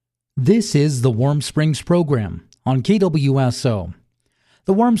This is the Warm Springs program on KWSO.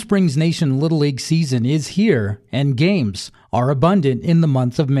 The Warm Springs Nation Little League season is here, and games are abundant in the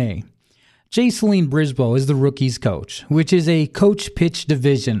month of May. Jaceline Brisboe is the rookies coach, which is a coach-pitch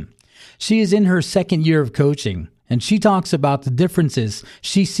division. She is in her second year of coaching, and she talks about the differences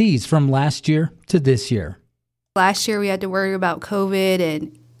she sees from last year to this year. Last year we had to worry about COVID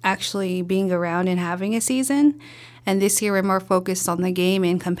and actually being around and having a season. And this year we're more focused on the game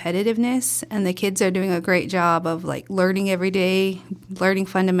and competitiveness. And the kids are doing a great job of learning every day, learning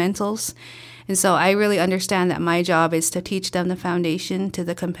fundamentals. And so I really understand that my job is to teach them the foundation to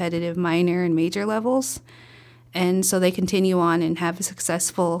the competitive minor and major levels. And so they continue on and have a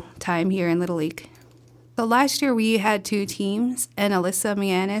successful time here in Little League. So last year we had two teams, and Alyssa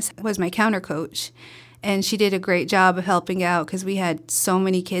Mianis was my counter coach. And she did a great job of helping out because we had so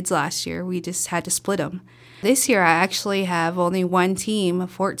many kids last year. We just had to split them. This year, I actually have only one team of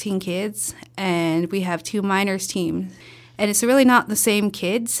 14 kids, and we have two minors teams. And it's really not the same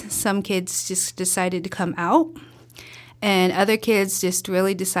kids. Some kids just decided to come out, and other kids just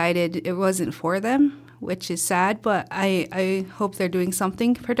really decided it wasn't for them, which is sad, but I hope they're doing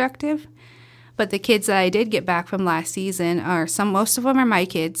something productive. But the kids that I did get back from last season most of them are my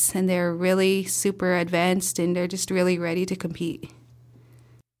kids, and they're really super advanced, and they're just really ready to compete.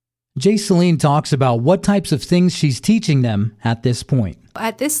 Jaceline talks about what types of things she's teaching them at this point.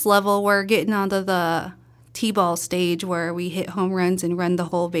 At this level, we're getting onto the T-ball stage where we hit home runs and run the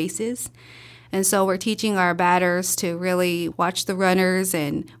whole bases. And so we're teaching our batters to really watch the runners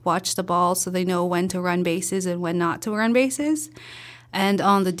and watch the ball so they know when to run bases and when not to run bases. And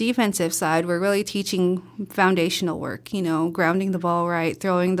on the defensive side, we're really teaching foundational work, grounding the ball right,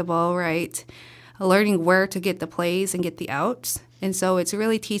 throwing the ball right, learning where to get the plays and get the outs. And so it's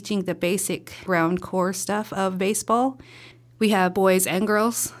really teaching the basic ground core stuff of baseball. We have boys and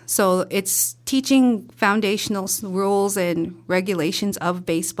girls, so it's teaching foundational rules and regulations of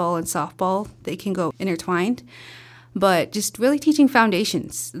baseball and softball. They can go intertwined, but just really teaching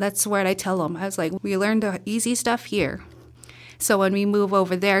foundations. That's what I tell them. I was like, we learned the easy stuff here. So when we move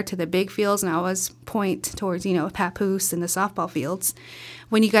over there to the big fields, and I always point towards, Papoose and the softball fields,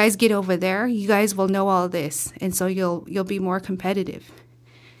 when you guys get over there, you guys will know all this, and so you'll be more competitive.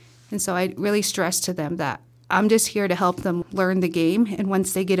 And so I really stress to them that I'm just here to help them learn the game, and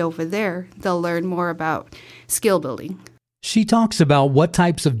once they get over there, they'll learn more about skill building. She talks about what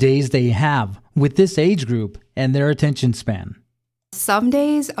types of days they have with this age group and their attention span. Some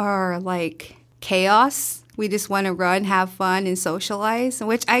days are like chaos. We just want to run, have fun, and socialize,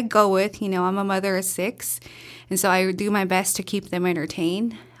 which I go with. I'm a mother of 6, and so I do my best to keep them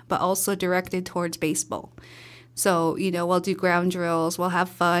entertained, but also directed towards baseball. So, we'll do ground drills, we'll have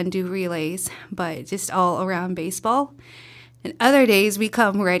fun, do relays, but just all around baseball. And other days, we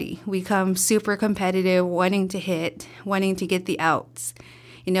come ready. We come super competitive, wanting to hit, wanting to get the outs.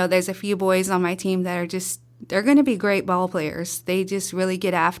 There's a few boys on my team that they're going to be great ball players. They just really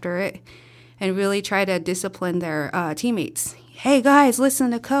get after it and really try to discipline their teammates. Hey, guys, listen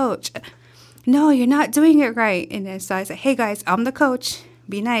to coach. No, you're not doing it right. And then so I say, hey, guys, I'm the coach.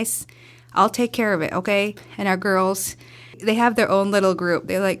 Be nice. I'll take care of it, okay? And our girls, they have their own little group.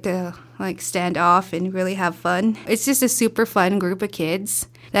 They like to stand off and really have fun. It's just a super fun group of kids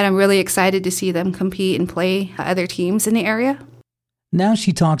that I'm really excited to see them compete and play other teams in the area. Now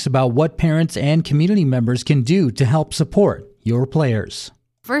she talks about what parents and community members can do to help support your players.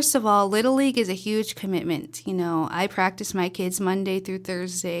 First of all, Little League is a huge commitment. I practice my kids Monday through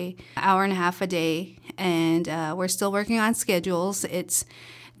Thursday, an hour and a half a day, and we're still working on schedules. It's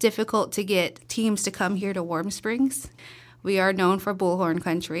difficult to get teams to come here to Warm Springs. We are known for bullhorn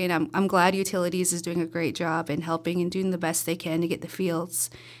country, and I'm glad Utilities is doing a great job in helping and doing the best they can to get the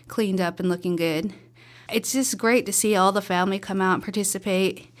fields cleaned up and looking good. It's just great to see all the family come out and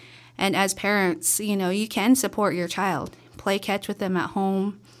participate. And as parents, you can support your child. Play catch with them at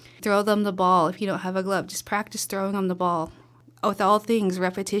home. Throw them the ball. If you don't have a glove, just practice throwing them the ball. With all things,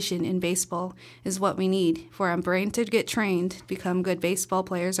 repetition in baseball is what we need for our brain to get trained to become good baseball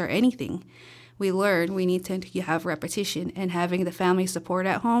players or anything. We learn we need to have repetition, and having the family support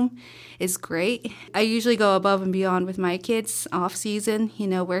at home is great. I usually go above and beyond with my kids off season.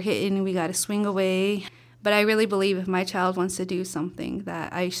 We're hitting, we got to swing away. But I really believe if my child wants to do something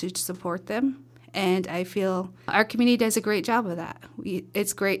that I should support them. And I feel our community does a great job of that.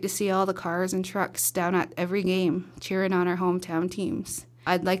 It's great to see all the cars and trucks down at every game cheering on our hometown teams.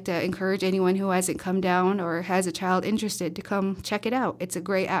 I'd like to encourage anyone who hasn't come down or has a child interested to come check it out. It's a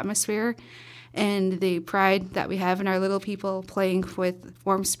great atmosphere, and the pride that we have in our little people playing with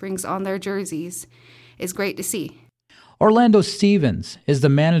Warm Springs on their jerseys is great to see. Orlando Stevens is the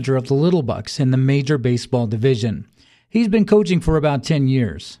manager of the Little Bucks in the Major Baseball Division. He's been coaching for about 10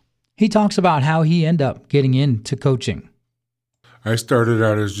 years. He talks about how he ended up getting into coaching. I started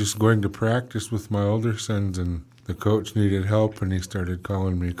out as just going to practice with my older sons, and the coach needed help, and he started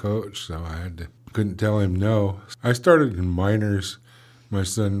calling me coach, so couldn't tell him no. I started in minors. My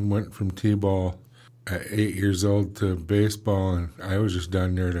son went from t-ball at 8 years old to baseball, and I was just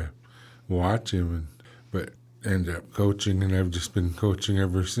down there to watch him, but ended up coaching, and I've just been coaching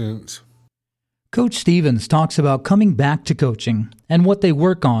ever since. Coach Stevens talks about coming back to coaching and what they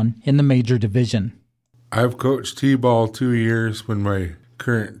work on in the major division. I've coached t-ball 2 years. When my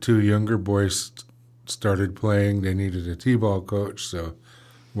current 2 younger boys started playing, they needed a t-ball coach, so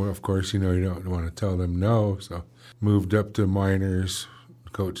well, of course, you don't want to tell them no, so moved up to minors,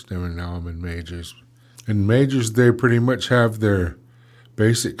 coached them, and now I'm in majors. In majors, they pretty much have their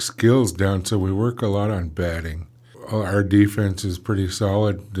basic skills down, so we work a lot on batting. Our defense is pretty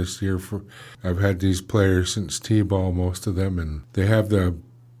solid this year. I've had these players since t-ball, most of them, and they have the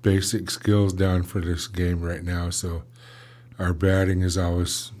basic skills down for this game right now, so our batting is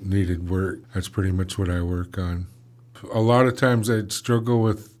always needed work. That's pretty much what I work on. A lot of times I'd struggle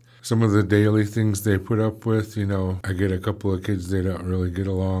with some of the daily things they put up with. I get a couple of kids, they don't really get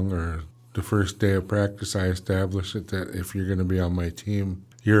along, or the first day of practice I establish it that if you're going to be on my team,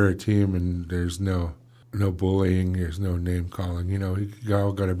 you're a team, and there's no bullying, there's no name calling. You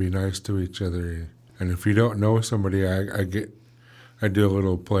all got to be nice to each other. And if you don't know somebody, I do a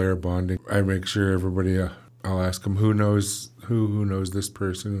little player bonding. I make sure everybody, I'll ask them who knows this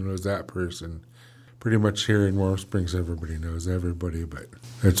person, who knows that person. Pretty much here in Warm Springs, everybody knows everybody, but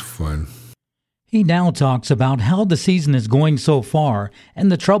it's fun. He now talks about how the season is going so far and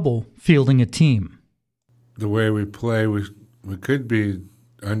the trouble fielding a team. The way we play, we could be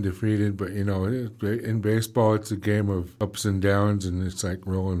undefeated, but in baseball, it's a game of ups and downs, and it's like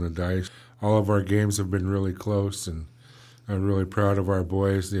rolling the dice. All of our games have been really close, and I'm really proud of our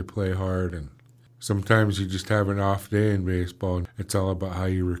boys. They play hard, and sometimes you just have an off day in baseball, and it's all about how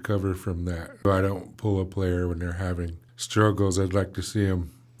you recover from that. I don't pull a player when they're having struggles. I'd like to see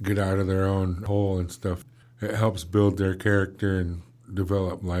them get out of their own hole and stuff. It helps build their character and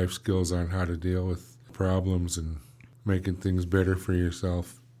develop life skills on how to deal with problems and making things better for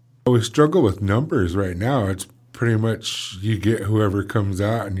yourself. We struggle with numbers right now. It's pretty much you get whoever comes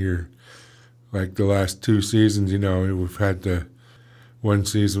out, and you're like the last 2 seasons, we've had one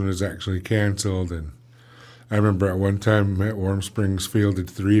season was actually canceled, and I remember at one time at Warm Springs fielded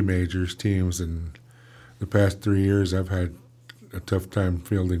 3 majors teams, and the past 3 years I've had a tough time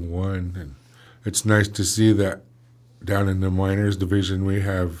fielding 1, and it's nice to see that down in the minors division we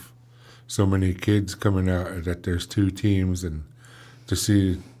have so many kids coming out, that there's 2 teams, and to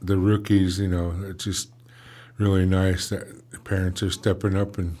see the rookies, it's just really nice that parents are stepping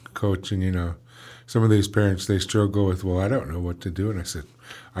up and coaching. Some of these parents, they struggle with, well, I don't know what to do, and I said,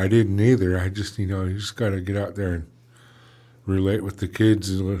 I didn't either. I just, you just got to get out there and relate with the kids,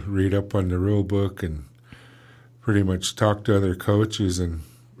 and read up on the rule book, and pretty much talk to other coaches and,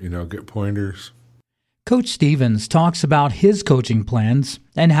 get pointers. Coach Stevens talks about his coaching plans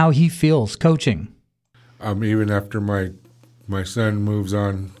and how he feels coaching. Even after my son moves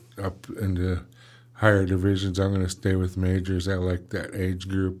on up into higher divisions, I'm going to stay with majors. I like that age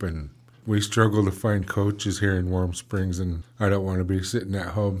group, and we struggle to find coaches here in Warm Springs, and I don't want to be sitting at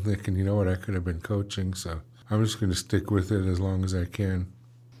home thinking, I could have been coaching, so I'm just going to stick with it as long as I can.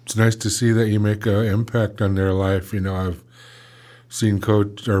 It's nice to see that you make an impact on their life. I've seen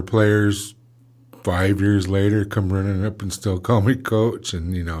coach or players 5 years later come running up and still call me coach,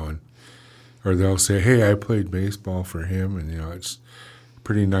 and or they'll say, hey, I played baseball for him, and it's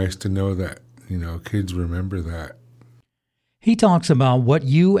pretty nice to know that kids remember that. He talks about what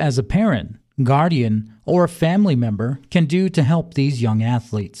you as a parent, guardian, or a family member can do to help these young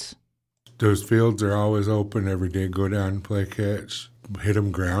athletes. Those fields are always open every day. Go down, play catch, hit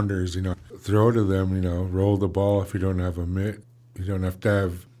them grounders, throw to them, roll the ball if you don't have a mitt. You don't have to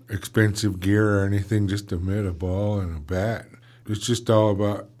have expensive gear or anything, just a mitt, a ball, and a bat. It's just all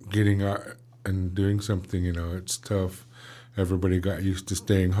about getting out and doing something. It's tough. Everybody got used to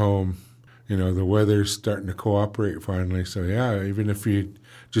staying home. The weather's starting to cooperate finally. So, yeah, even if you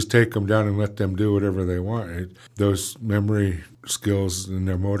just take them down and let them do whatever they want, those memory skills and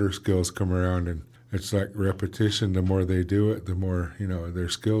their motor skills come around, and it's like repetition. The more they do it, the more, their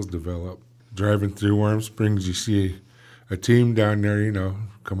skills develop. Driving through Warm Springs, you see a team down there,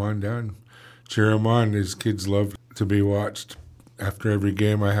 come on down, cheer them on. These kids love to be watched. After every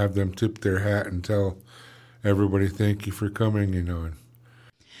game, I have them tip their hat and tell everybody thank you for coming,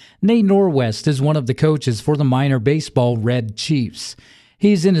 Nate Norwest is one of the coaches for the minor baseball Red Chiefs.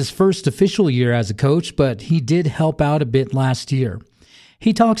 He's in his first official year as a coach, but he did help out a bit last year.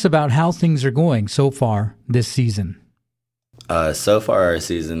 He talks about how things are going so far this season. So far our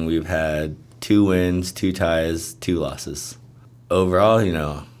season, we've had 2 wins, 2 ties, 2 losses. Overall,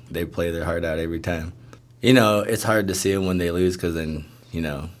 they play their heart out every time. It's hard to see them when they lose because then,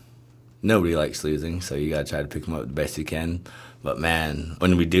 nobody likes losing, so you got to try to pick them up the best you can. But, man,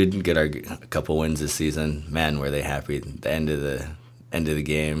 when we did get a couple wins this season, man, were they happy. At the end of the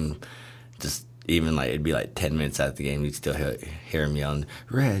game, just even it'd be 10 minutes after the game, you'd still hear them yelling,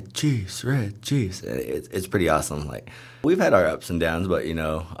 "Red Chiefs, Red Chiefs." It's pretty awesome. We've had our ups and downs, but,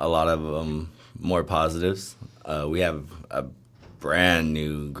 a lot of them more positives. We have a brand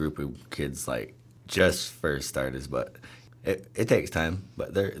new group of kids, just first starters, but it takes time,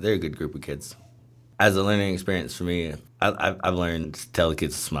 but they're a good group of kids. As a learning experience for me, I've learned to tell the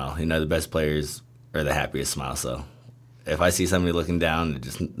kids to smile. The best players are the happiest smile, so if I see somebody looking down and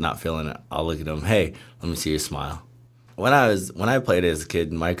just not feeling it, I'll look at them, "Hey, let me see your smile." When I played as a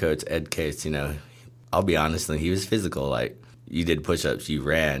kid, my coach, Ed Case, I'll be honest, he was physical. You did push-ups, you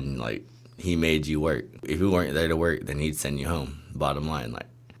ran, he made you work. If you weren't there to work, then he'd send you home, bottom line.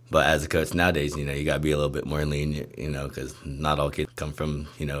 But as a coach nowadays, you got to be a little bit more lenient, because not all kids come from,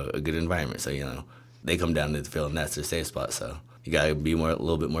 a good environment. So, they come down to the field and that's their safe spot. So you got to be a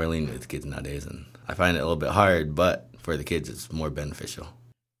little bit more lenient with the kids nowadays. And I find it a little bit hard, but for the kids, it's more beneficial.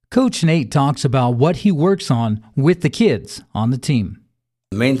 Coach Nate talks about what he works on with the kids on the team.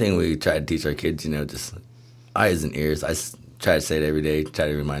 The main thing we try to teach our kids, just eyes and ears. I try to say it every day, try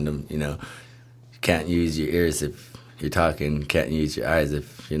to remind them, you can't use your ears if you're talking, can't use your eyes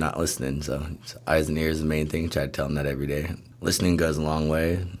if you're not listening. So eyes and ears is the main thing. Try to tell them that every day. Listening goes a long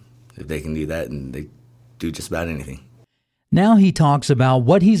way. If they can do that, and they do just about anything. Now he talks about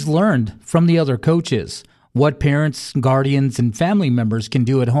what he's learned from the other coaches, what parents, guardians, and family members can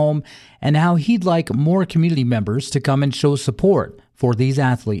do at home, and how he'd like more community members to come and show support for these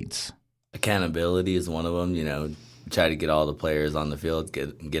athletes. Accountability is one of them, try to get all the players on the field,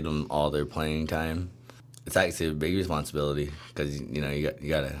 get them all their playing time. It's actually a big responsibility because, you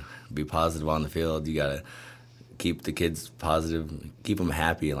got to be positive on the field. You got to keep the kids positive, keep them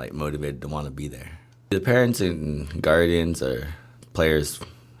happy and motivated to want to be there. The parents and guardians or players,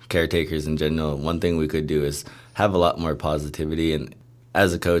 caretakers in general, one thing we could do is have a lot more positivity. And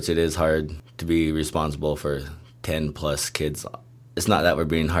as a coach, it is hard to be responsible for 10 plus kids. It's not that we're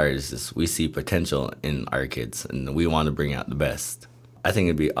being hard, it's just we see potential in our kids and we want to bring out the best. I think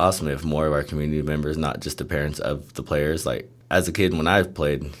it'd be awesome if more of our community members, not just the parents of the players, as a kid when I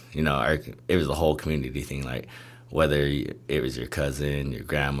played, it was a whole community thing, whether it was your cousin, your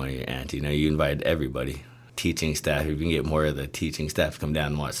grandma, your aunt, you invited everybody. Teaching staff, if you can get more of the teaching staff to come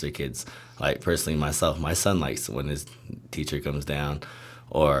down and watch their kids. Personally myself, my son likes when his teacher comes down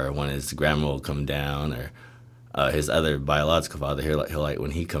or when his grandma will come down or his other biological father, he'll like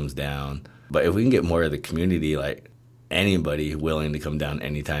when he comes down. But if we can get more of the community, anybody willing to come down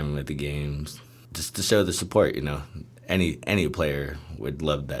anytime at the games, just to show the support, any player would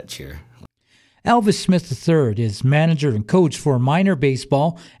love that cheer. Elvis Smith III is manager and coach for minor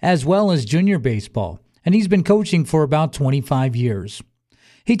baseball as well as junior baseball, and he's been coaching for about 25 years.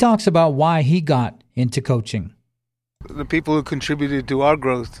 He talks about why he got into coaching. The people who contributed to our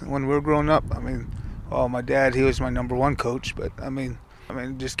growth when we were growing up, my dad, he was my number one coach, but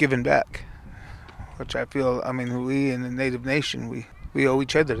just giving back, which I feel, we in the Native Nation, we owe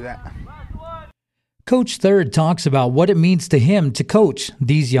each other that. Coach Third talks about what it means to him to coach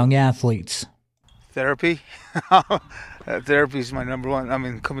these young athletes. Therapy. Therapy is my number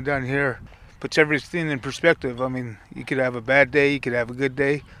one. Coming down here puts everything in perspective. You could have a bad day, you could have a good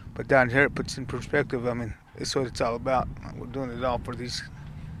day, but down here it puts in perspective. It's what it's all about. We're doing it all for these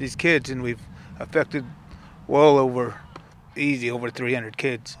kids, and we've affected over 300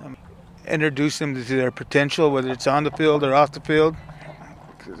 kids. Introduce them to their potential, whether it's on the field or off the field.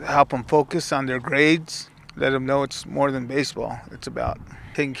 Help them focus on their grades. Let them know it's more than baseball. It's about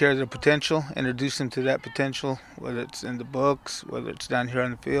taking care of their potential, introduce them to that potential, whether it's in the books, whether it's down here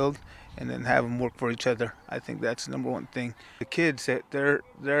on the field, and then have them work for each other. I think that's the number one thing. The kids,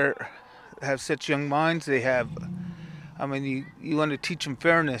 they're have such young minds. They have, you want to teach them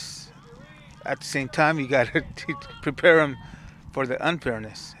fairness. At the same time, you got to prepare them for the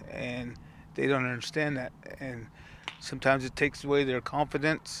unfairness, and they don't understand that. And sometimes it takes away their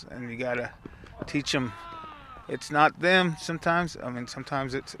confidence, and you got to teach them it's not them sometimes.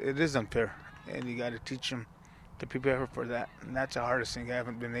 Sometimes it is unfair, and you got to teach them to prepare for that. And that's the hardest thing I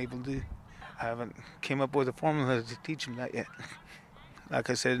haven't been able to do. I haven't came up with a formula to teach them that yet. like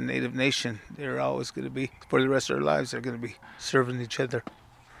I said, a Native nation. They're always going to be, for the rest of their lives, they're going to be serving each other.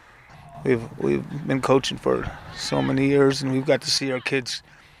 We've been coaching for so many years, and we've got to see our kids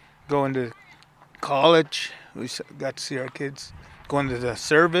going to college. We got to see our kids going to the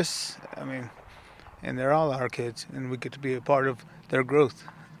service. I mean, and they're all our kids, and we get to be a part of their growth.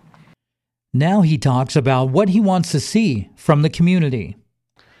 Now he talks about what he wants to see from the community.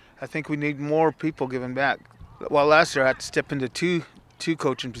 I think we need more people giving back. Well, last year I had to step into two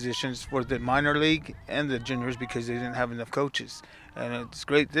coaching positions for the minor league and the juniors because they didn't have enough coaches. And it's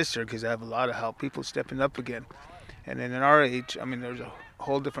great this year because I have a lot of help, people stepping up again. And then in our age, I mean, there's a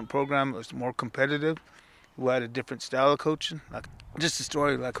whole different program. It was more competitive. We had a different style of coaching. Like just a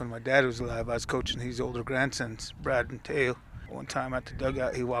story, like when my dad was alive, I was coaching his older grandsons, Brad and Teo. One time at the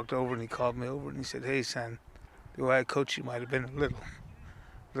dugout, he walked over and he called me over and he said, "Hey, son, the way I coach you might have been a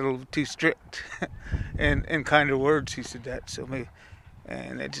little too strict." and in kinder words, he said that.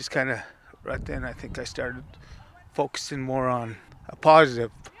 And it just kind of, right then, I think I started focusing more on a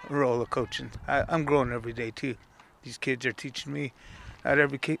positive role of coaching. I'm growing every day, too. These kids are teaching me. Not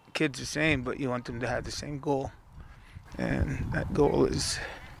every kid's the same, but you want them to have the same goal. And that goal is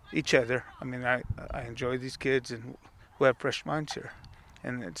each other. I mean, I enjoy these kids, and we have fresh minds here.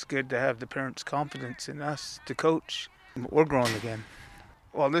 And it's good to have the parents' confidence in us to coach. We're growing again.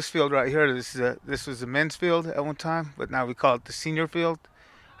 Well, this field right here, this was a men's field at one time, but now we call it the senior field.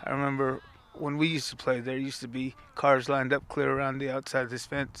 I remember when we used to play, there used to be cars lined up clear around the outside of this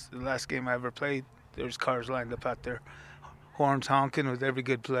fence. The last game I ever played, there was cars lined up out there, horns honking with every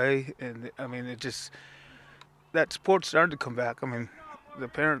good play. And, I mean, that sport started to come back. I mean, the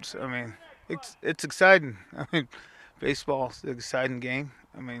parents, I mean, it's exciting. I mean, baseball's an exciting game.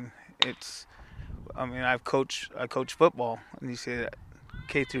 I coach football, and you say that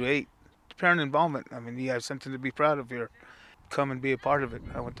K through 8, parent involvement. I mean, you have something to be proud of here. Come and be a part of it.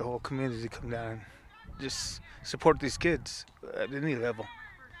 I want the whole community to come down and just support these kids at any level,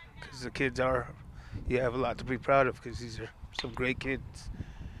 because the kids you have a lot to be proud of, because these are some great kids,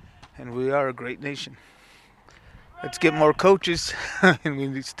 and we are a great nation. Let's get more coaches, and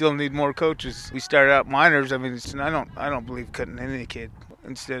we still need more coaches. We started out minors. I mean, I don't believe cutting any kid.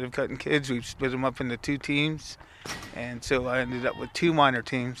 Instead of cutting kids, we've split them up into 2 teams, and so I ended up with 2 minor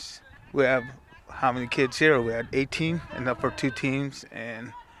teams. We have how many kids here? We had 18, and up for 2 teams,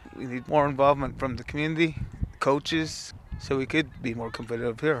 and we need more involvement from the community, coaches, so we could be more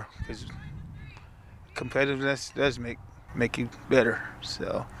competitive here, because competitiveness does make you better.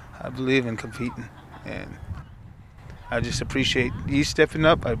 So I believe in competing, and I just appreciate you stepping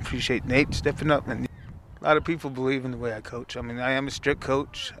up. I appreciate Nate stepping up. And a lot of people believe in the way I coach. I mean, I am a strict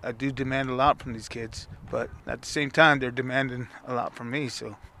coach. I do demand a lot from these kids, but at the same time, they're demanding a lot from me.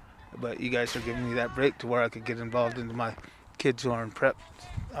 But you guys are giving me that break to where I could get involved into my kids who are in prep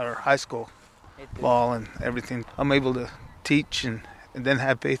or high school ball and everything. I'm able to teach and then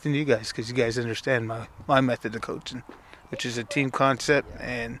have faith in you guys, because you guys understand my method of coaching, which is a team concept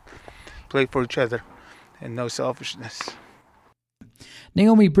and play for each other and no selfishness.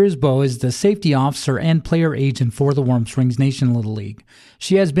 Naomi Brisboe is the safety officer and player agent for the Warm Springs Nation Little League.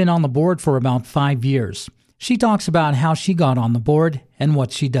 She has been on the board for about 5 years. She talks about how she got on the board and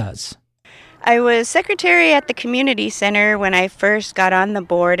what she does. I was secretary at the community center when I first got on the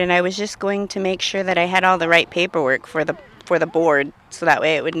board, and I was just going to make sure that I had all the right paperwork for the board, so that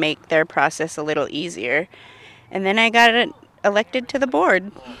way it would make their process a little easier. And then I got elected to the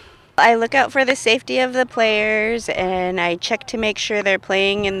board. I look out for the safety of the players, and I check to make sure they're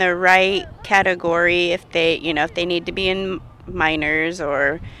playing in the right category if they need to be in minors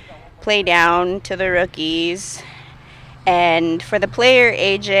or play down to the rookies. And for the player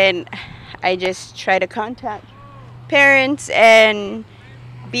agent, I just try to contact parents and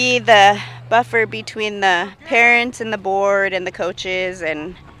be the buffer between the parents and the board and the coaches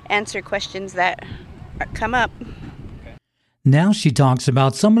and answer questions that come up. Now she talks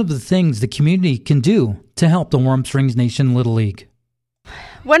about some of the things the community can do to help the Warm Springs Nation Little League.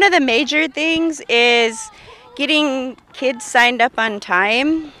 One of the major things is getting kids signed up on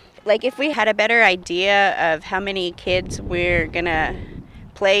time. Like, if we had a better idea of how many kids we're going to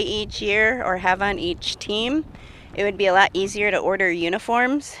play each year or have on each team, it would be a lot easier to order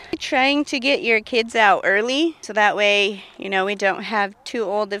uniforms. Trying to get your kids out early, so that way, we don't have too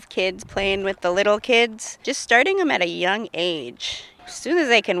old of kids playing with the little kids. Just starting them at a young age, as soon as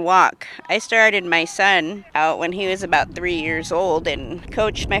they can walk. I started my son out when he was about 3 years old and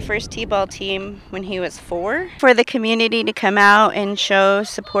coached my first t-ball team when he was 4. For the community to come out and show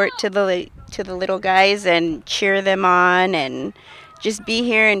support to the little guys and cheer them on and just be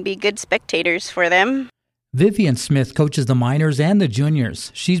here and be good spectators for them. Vivian Smith coaches the minors and the juniors.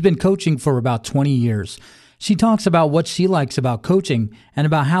 She's been coaching for about 20 years. She talks about what she likes about coaching and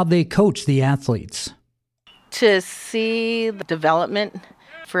about how they coach the athletes. To see the development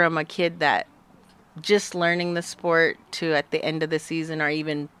from a kid that just learning the sport to at the end of the season or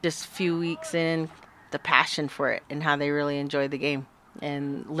even just a few weeks in, the passion for it and how they really enjoy the game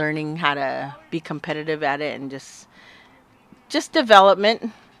and learning how to be competitive at it and just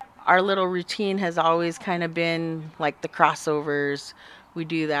development. Our little routine has always kind of been like the crossovers. We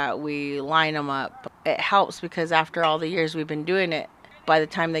do that. We line them up. It helps because after all the years we've been doing it, by the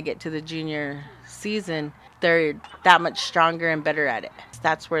time they get to the junior season, they're that much stronger and better at it.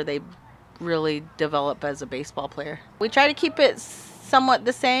 That's where they really develop as a baseball player. We try to keep it somewhat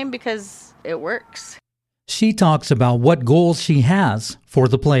the same because it works. She talks about what goals she has for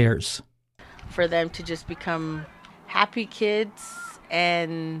the players. For them to just become happy kids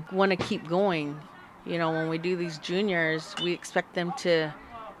and want to keep going. You know, when we do these juniors, we expect them to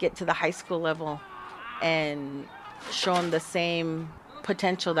get to the high school level and show them the same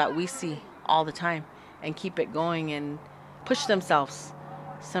potential that we see all the time and keep it going and push themselves.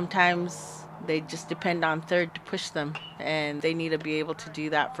 Sometimes they just depend on third to push them, and they need to be able to do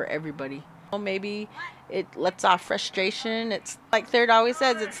that for everybody. Well, maybe it lets off frustration. It's like third always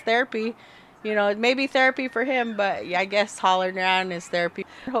says, it's therapy. You know, it may be therapy for him, but I guess hollering around is therapy.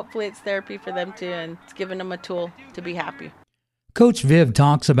 Hopefully it's therapy for them too, and it's giving them a tool to be happy. Coach Viv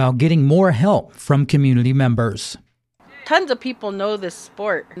talks about getting more help from community members. Tons of people know this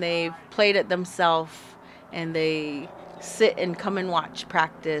sport. They've played it themselves, and they sit and come and watch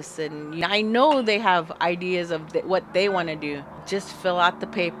practice. And I know they have ideas of what they want to do. Just fill out the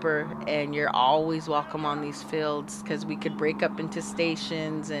paper, and you're always welcome on these fields because we could break up into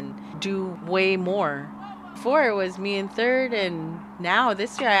stations and do way more. Before it was me and third, and now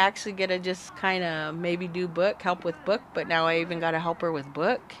this year I actually get to just kind of maybe do help with book, but now I even got a helper with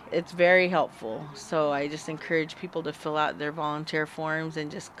book. It's very helpful. So I just encourage people to fill out their volunteer forms and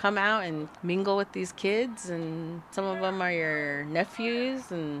just come out and mingle with these kids. And some of them are your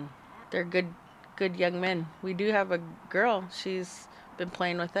nephews, and they're good young men. We do have a girl. She's been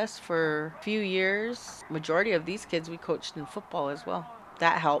playing with us for a few years. Majority of these kids we coached in football as well.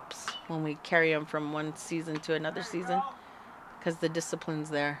 That helps when we carry them from one season to another season because the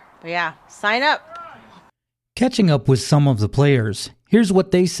discipline's there. But yeah, sign up. Catching up with some of the players, here's what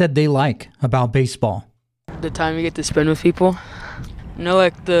they said they like about baseball. The time you get to spend with people. And I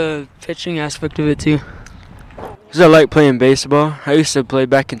like the pitching aspect of it too. Because I like playing baseball. I used to play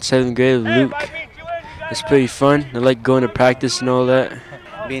back in 7th grade with Luke. It's pretty fun. I like going to practice and all that.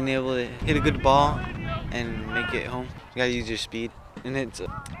 Being able to hit a good ball and make it home. You gotta use your speed. And it's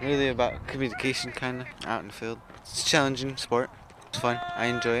really about communication, kind of, out in the field. It's a challenging sport. It's fun. I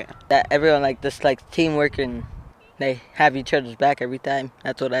enjoy it. That everyone likes teamwork and they have each other's back every time.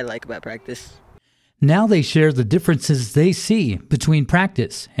 That's what I like about practice. Now they share the differences they see between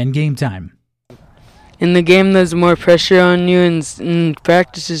practice and game time. In the game, there's more pressure on you, and in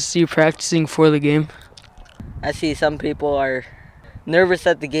practices, you're practicing for the game. I see some people are nervous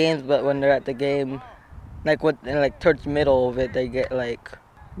at the games, but when they're at the game, towards the middle of it, they get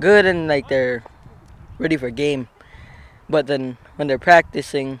good and they're ready for game. But then when they're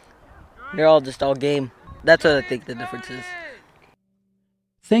practicing, they're all game. That's what I think the difference is.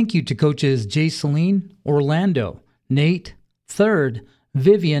 Thank you to coaches Jayceline, Orlando, Nate, Third,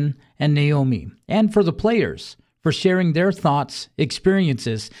 Vivian, and Naomi, and for the players for sharing their thoughts,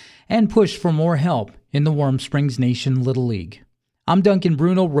 experiences, and push for more help in the Warm Springs Nation Little League. I'm Duncan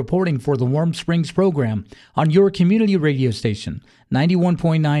Bruno reporting for the Warm Springs program on your community radio station,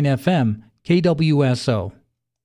 91.9 FM, KWSO.